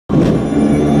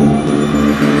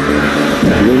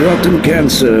rotten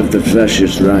cancer of the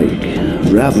fascist Reich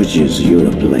ravages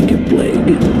Europe like a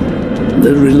plague.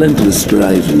 The relentless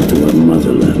drive into our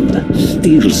motherland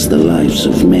steals the lives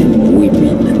of men,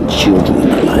 women, and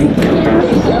children alike.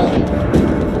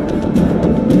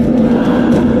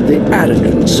 The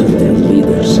arrogance of their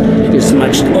leaders is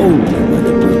matched only by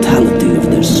the brutality of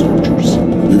their soldiers.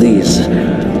 These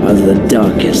are the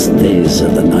darkest days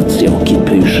of the Nazi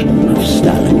occupation of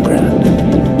Stalingrad.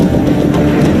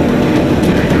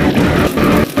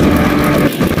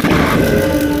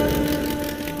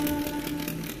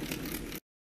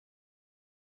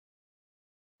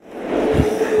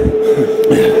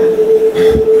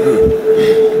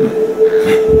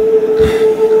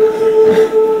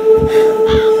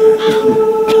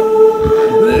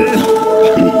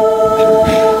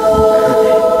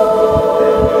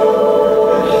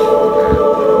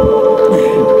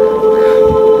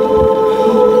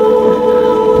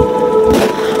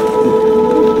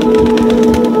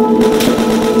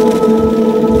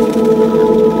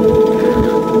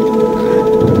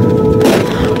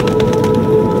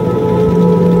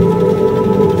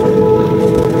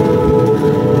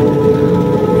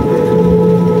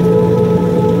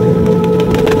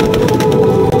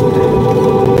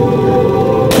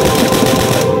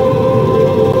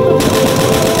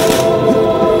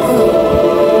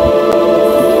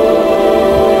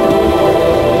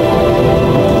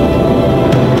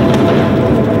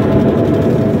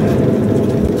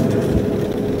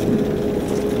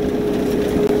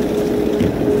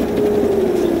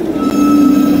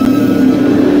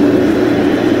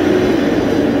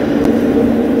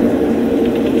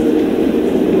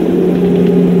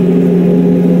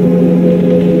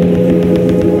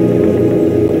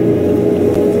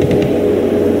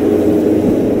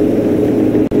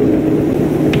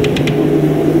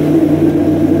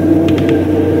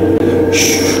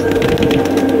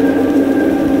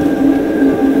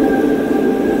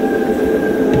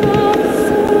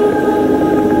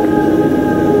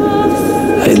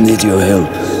 Your help.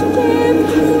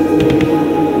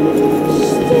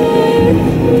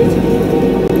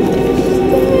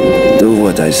 Do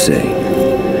what I say,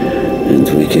 and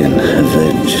we can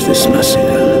avenge this massacre.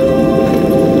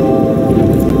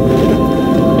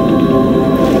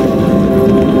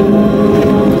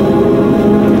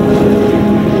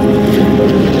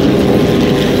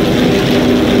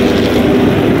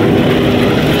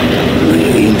 My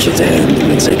ancient hand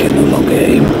means I can no longer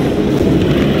aim.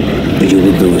 You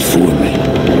will do it for me.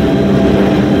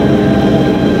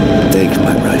 Take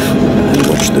my rifle and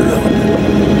watch the road.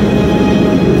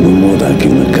 Mumodak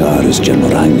in the car is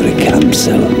General Heinrich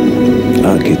Amsel,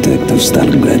 architect of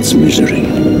Stalingrad's misery.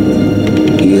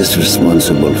 He is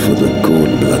responsible for the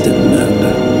cold-blooded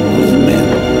murder of men,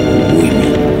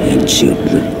 women, and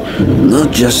children.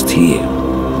 Not just here,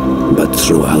 but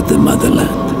throughout the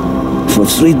motherland. For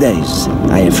 3 days,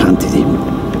 I have hunted him.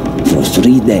 For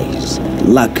 3 days.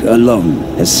 Luck alone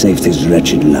has saved his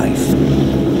wretched life.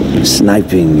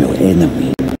 Sniping your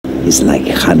enemy is like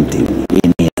hunting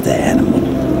any other animal.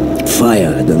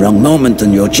 Fire at the wrong moment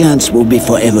and your chance will be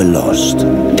forever lost.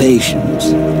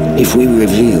 Patience. If we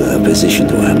reveal our position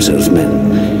to Amsel's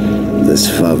men, this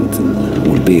fountain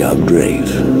will be our grave.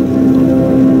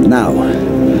 Now,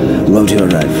 load your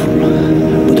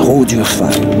rifle, but hold your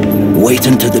fire. Wait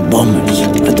until the bombers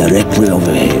are directly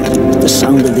overhead. The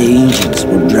sound of the engines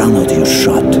will drown out your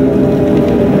shot.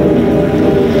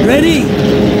 Ready?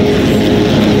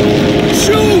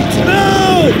 Shoot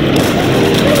now!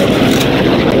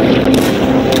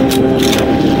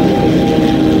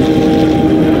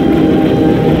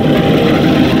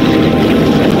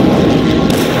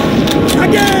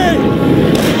 Again!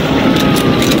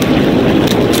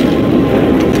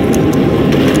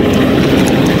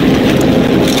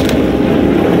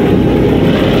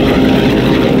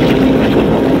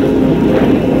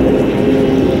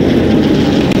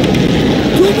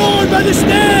 By the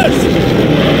stairs!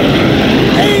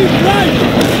 Aim right!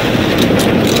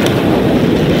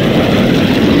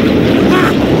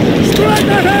 Ah! Strike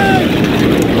ahead!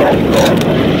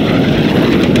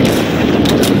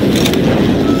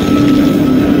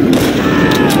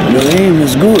 Your aim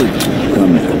is good,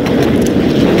 Commander.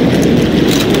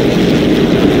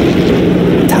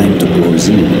 Time to close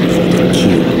in for the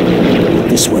kill.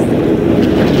 This way.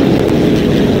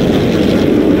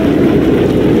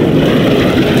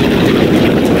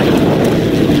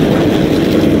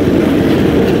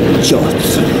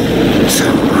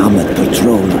 Armored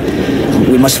patrol.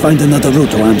 We must find another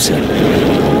route to Amsel.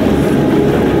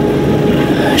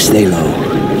 Stay low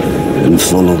and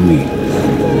follow me.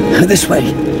 This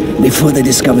way, before they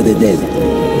discover the dead.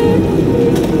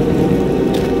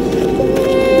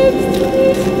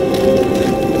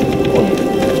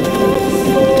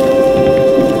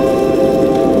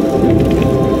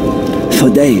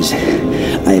 days,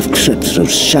 I have crept through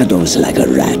shadows like a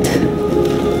rat.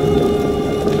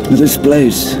 This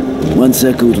place once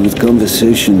echoed with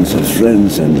conversations of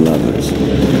friends and lovers.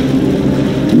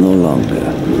 No longer.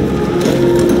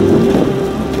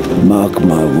 Mark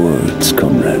my words,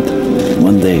 comrade.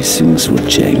 One day things will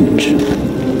change.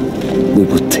 We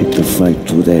will take the fight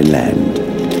to their land,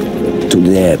 to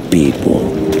their people,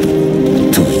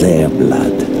 to their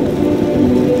blood.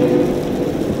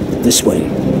 This way.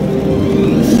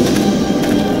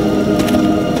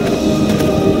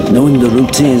 Knowing the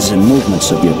routines and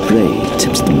movements of your prey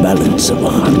tips the balance of a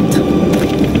hunt.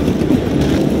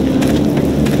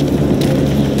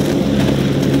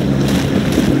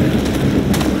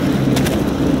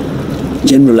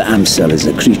 General Amsel is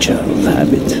a creature of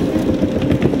habit.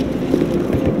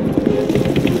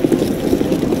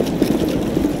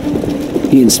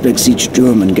 He inspects each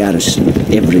German garrison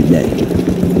every day.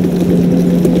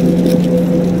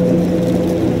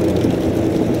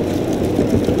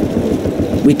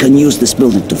 We can use this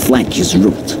building to flank his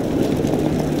route.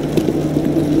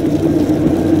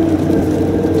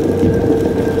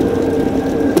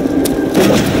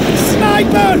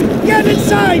 Sniper! Get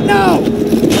inside now!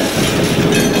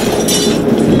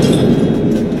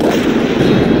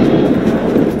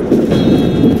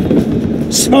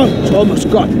 Smoke's almost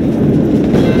gone.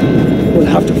 We'll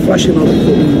have to flush him out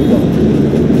before we move on.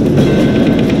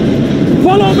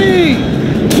 Follow me!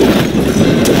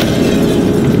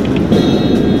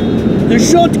 The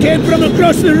shot came from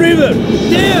across the river.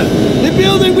 There! The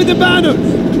building with the banners!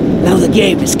 Now the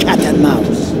game is cat and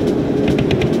mouse.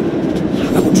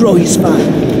 I will draw his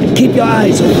fire. Keep your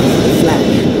eyes open for the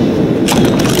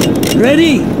flash.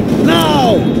 Ready?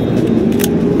 Now!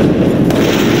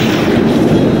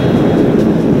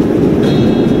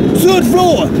 Third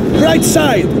floor, right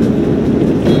side.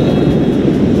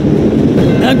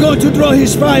 I'm going to draw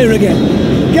his fire again.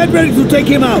 Get ready to take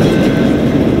him out.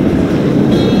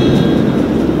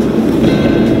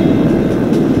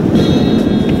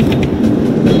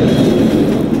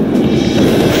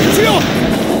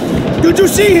 Did you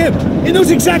see him? He knows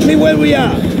exactly where we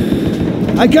are.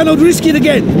 I cannot risk it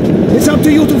again. It's up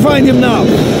to you to find him now.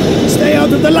 Stay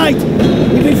out of the light.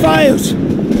 If he fires,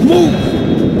 move.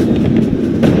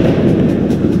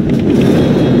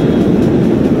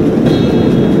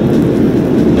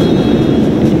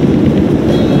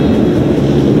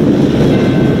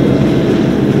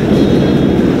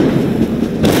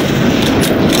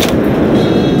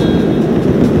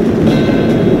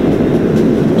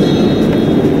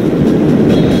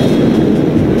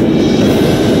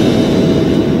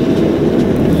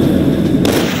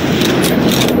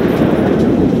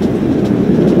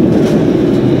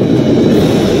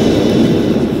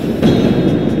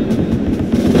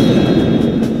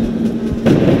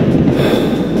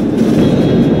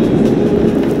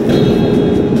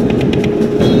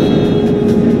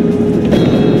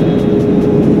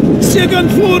 Second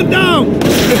floor down!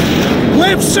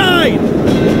 Left side!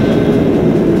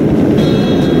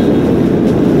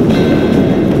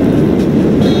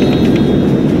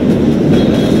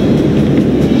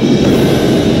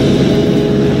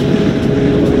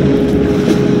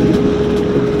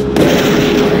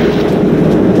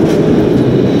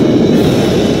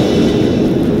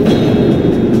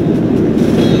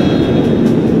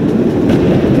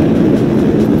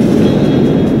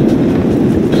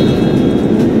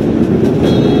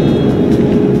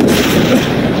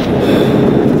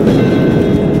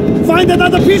 Find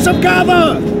another piece of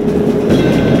cover!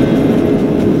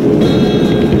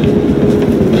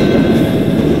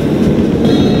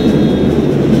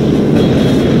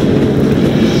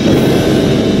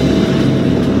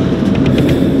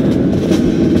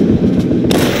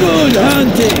 Good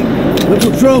hunting! The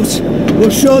patrols will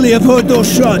surely have heard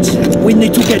those shots. We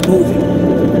need to get moving.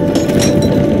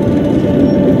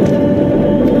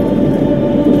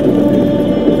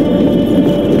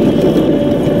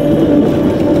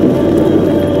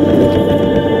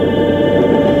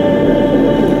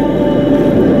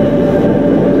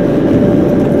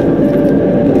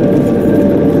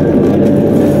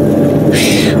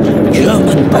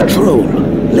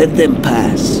 Let them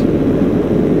pass.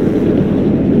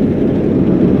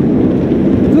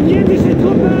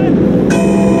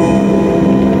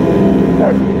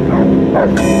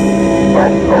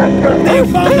 They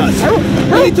found us!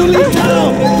 We need to leave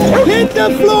town! Hit the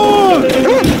floor!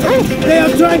 They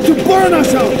are trying to burn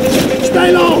us out!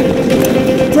 Stay low!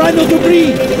 Try not to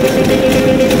breathe!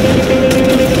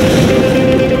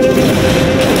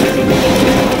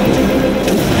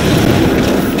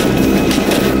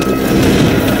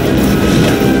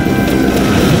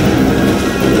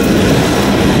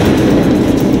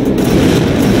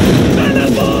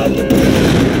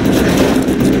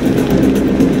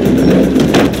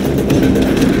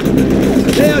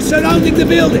 surrounding the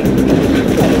building.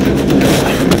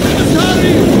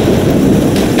 Hurry!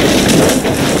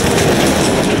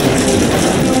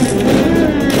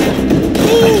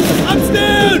 Move!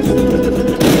 Upstairs!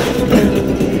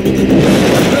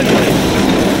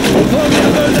 Before we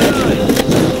are going alive.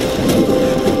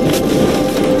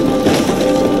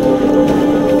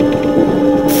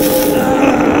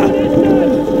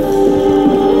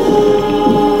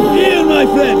 Here, my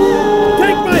friend.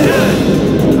 Take my hand.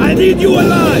 I need you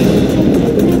alive.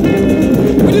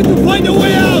 We need to find a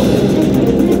way out.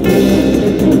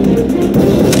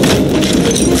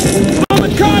 I'm a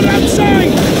car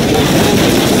outside.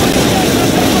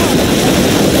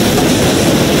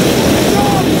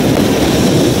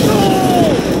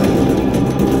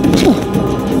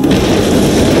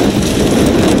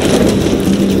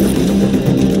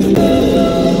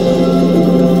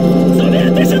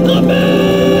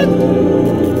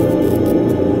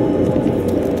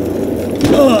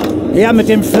 Ja, mit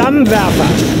dem Flammenwerfer.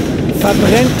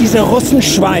 Verbrennt diese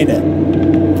Russenschweine.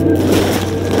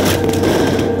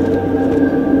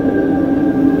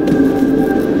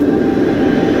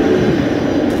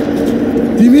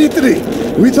 Dimitri,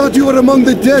 we thought you were among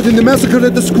the dead in the massacre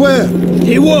at the square.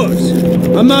 He was.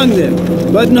 Among them,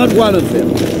 but not one of them.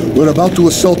 We're about to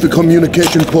assault the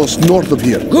communication post north of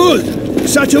here. Good!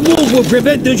 Such a move will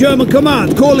prevent the German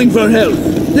command calling for help.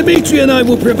 Dimitri and I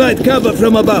will provide cover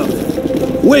from above.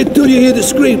 Wait till you hear the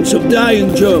screams of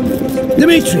dying Germans.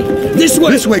 Dimitri, this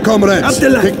way! This way, comrades! Up the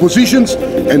line! Take positions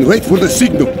and wait for the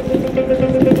signal.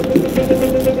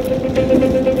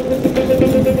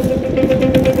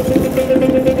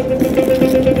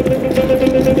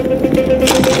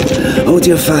 Hold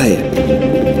your fire.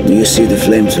 Do you see the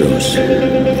flamethrowers?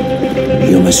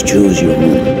 You must choose your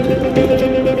moment.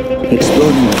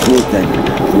 Exploding the fuel tank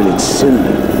will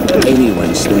incinerate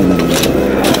anyone standing on the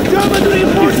way. German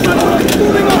reinforcements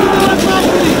moving over the left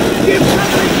balcony! Give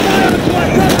covering fire to our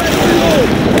comrades below!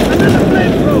 And then the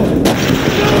flamethrower!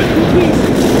 Blow it to pieces!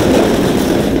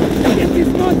 Get this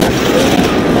monster!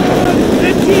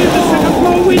 Let's see in the second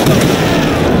floor window!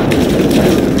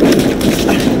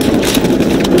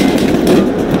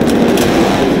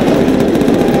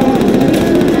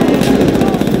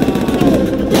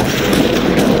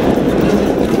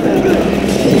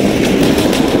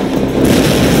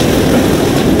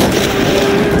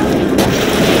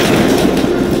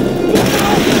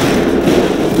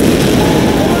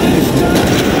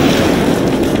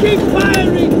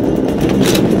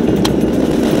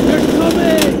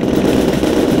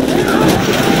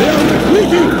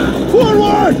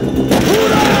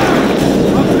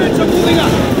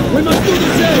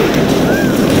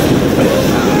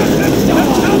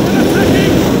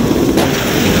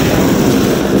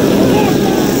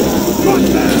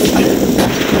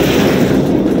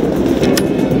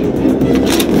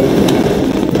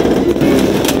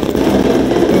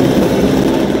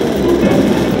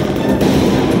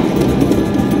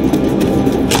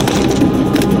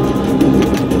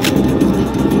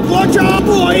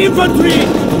 Infantry!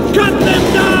 Cut them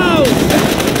down!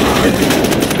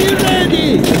 Be ready!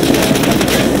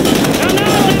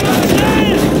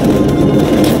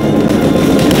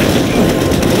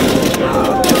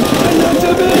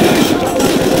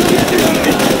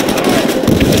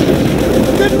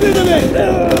 Get rid of it!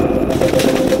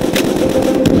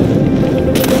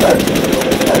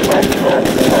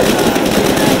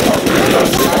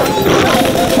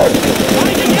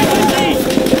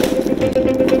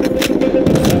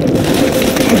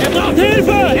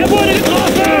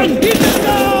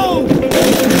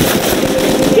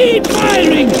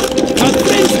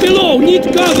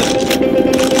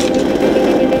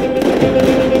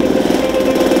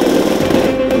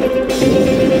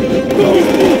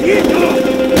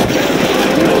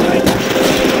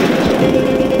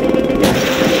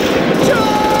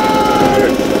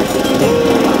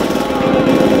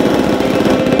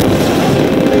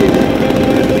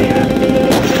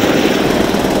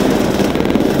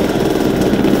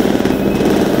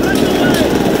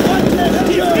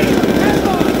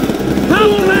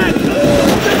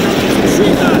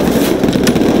 Shoot that!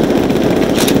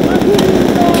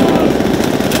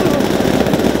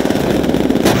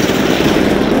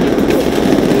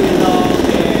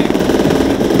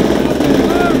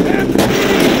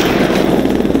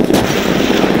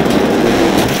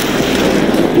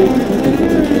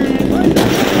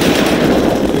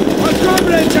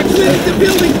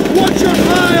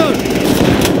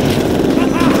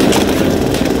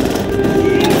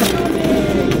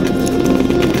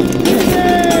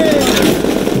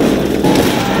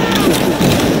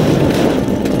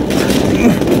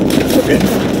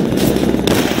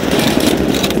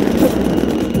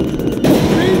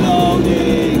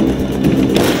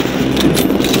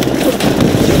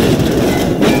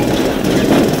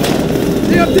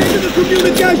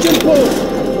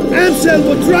 Marcel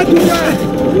will try to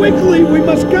run! Quickly, we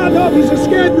must cut off his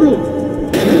escape route!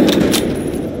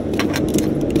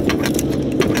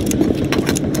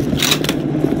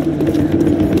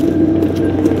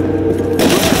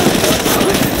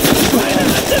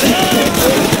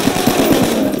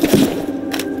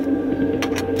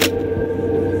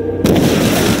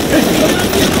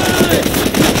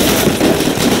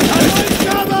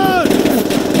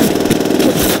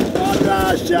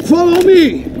 Follow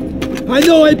me! I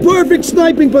know a perfect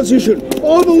sniping position,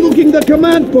 overlooking the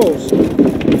command post.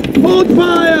 Hold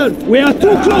fire! We are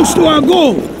too close to our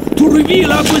goal to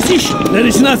reveal our position. There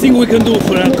is nothing we can do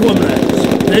for our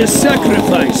comrades. Their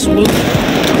sacrifice will...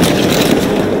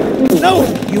 No,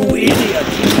 you idiot!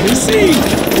 You see?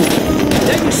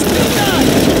 They will still die!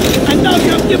 And now you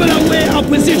have given away our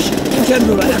position!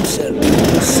 General Ansel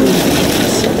will soon be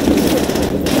us.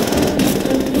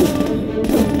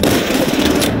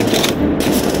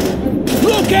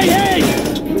 Hey, hey!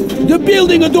 The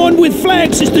building adorned with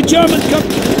flags is the German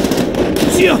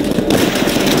Sir!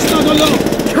 He's not alone!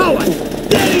 Coward!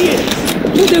 There he is!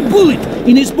 Put a bullet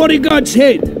in his bodyguard's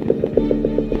head!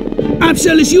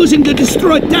 Ansel is using the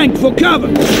destroyed tank for cover!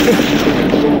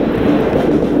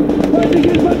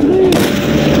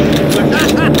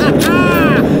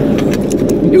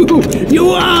 You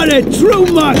are a true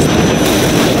master!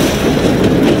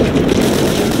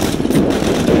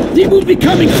 They will be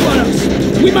coming for us!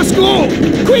 We must go!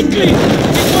 Quickly!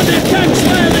 Before their tanks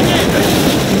fire again!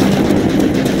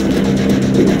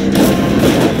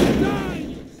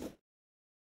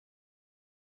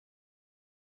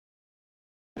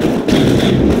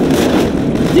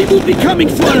 They will be coming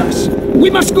for us! We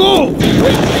must go!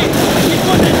 Quickly!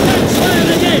 Before their tanks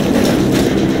fire again!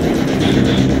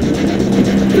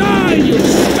 Die, you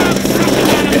scum-sucking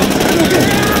animal!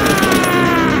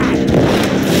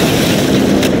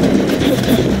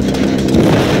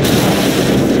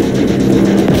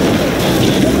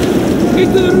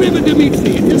 Into the river,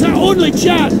 Dimitri! It is our only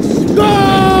chance!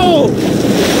 Go!